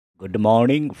Good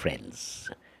morning,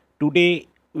 friends. Today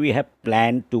we have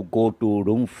planned to go to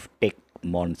Rumftech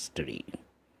Monastery.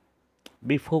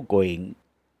 Before going,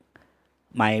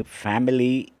 my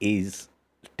family is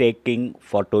taking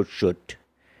photo shoot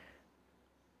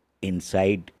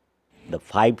inside the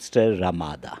five-star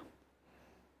Ramada.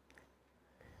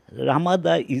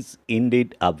 Ramada is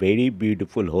indeed a very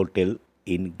beautiful hotel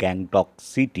in Gangtok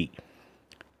city.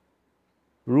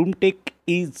 Rumtek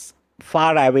is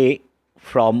far away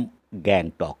from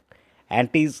Gangtok and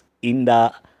is in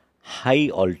the high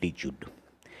altitude.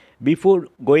 Before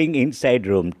going inside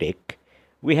Rumtek,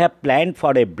 we have planned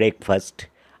for a breakfast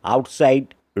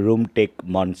outside Rumtek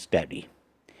Monastery.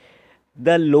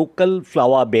 The local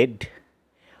flower bed,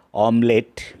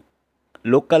 omelette,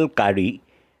 local curry,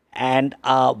 and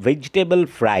a vegetable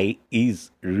fry is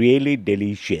really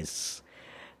delicious.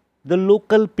 The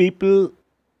local people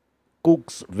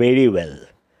cooks very well.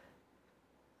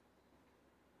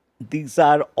 These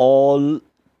are all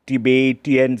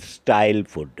Tibetan style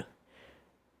food.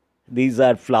 These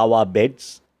are flower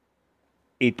beds.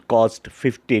 It cost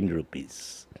 15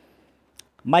 rupees.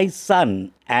 My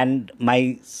son and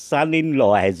my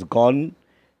son-in-law has gone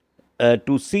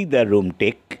to see the room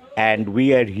take, and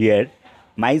we are here.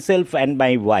 Myself and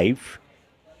my wife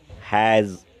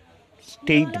has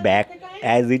stayed back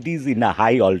as it is in a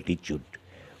high altitude.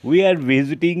 We are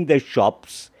visiting the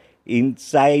shops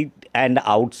inside and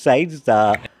outside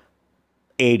the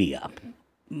area.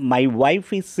 My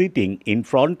wife is sitting in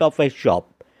front of a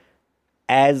shop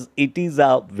as it is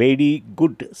a very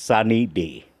good sunny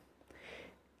day.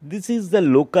 This is the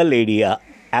local area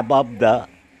above the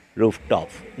rooftop.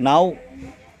 Now,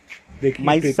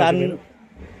 my son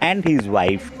and his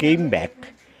wife came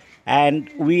back and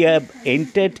we have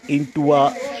entered into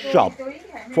a shop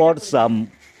for some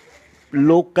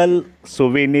local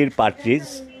souvenir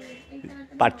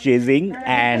purchasing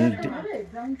and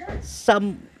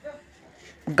some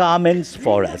garments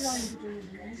for us,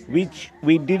 which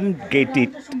we didn't get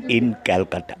it in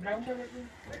Calcutta.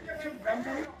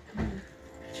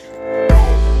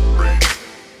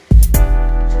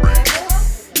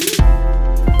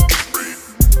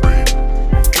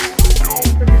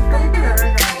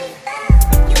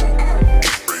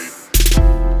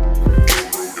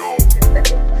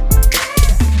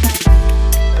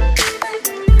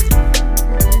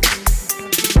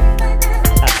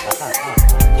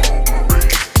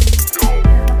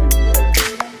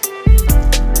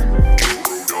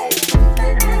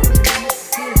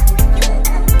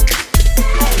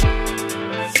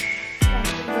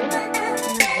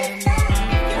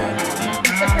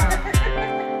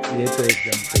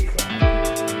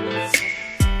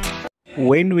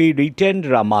 When we returned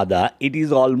Ramada, it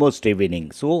is almost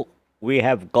evening. So we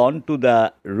have gone to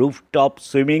the rooftop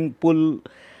swimming pool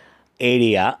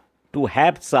area to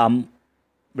have some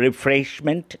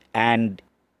refreshment and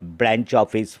branch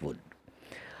office food.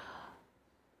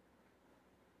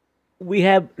 We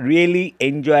have really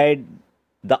enjoyed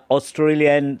the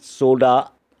Australian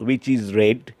soda, which is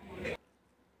red,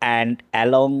 and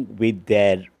along with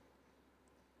their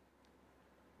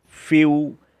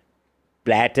few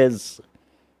platters,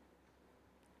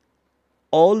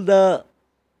 all the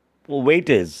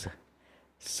waiters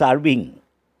serving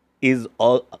is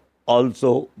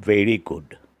also very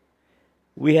good.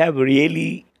 We have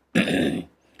really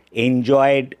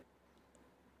enjoyed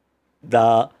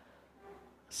the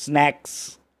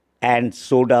snacks and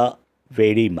soda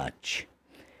very much.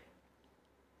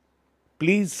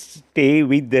 Please stay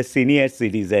with the senior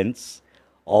citizens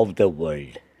of the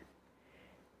world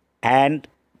and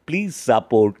please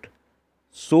support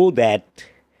so that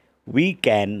we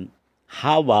can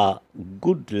have a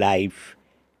good life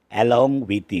along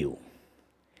with you.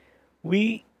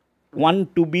 We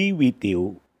want to be with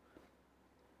you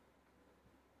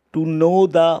to know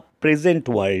the present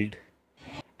world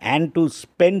and to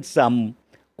spend some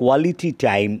quality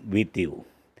time with you.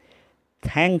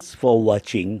 Thanks for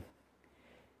watching.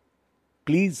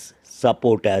 Please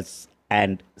support us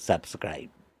and subscribe.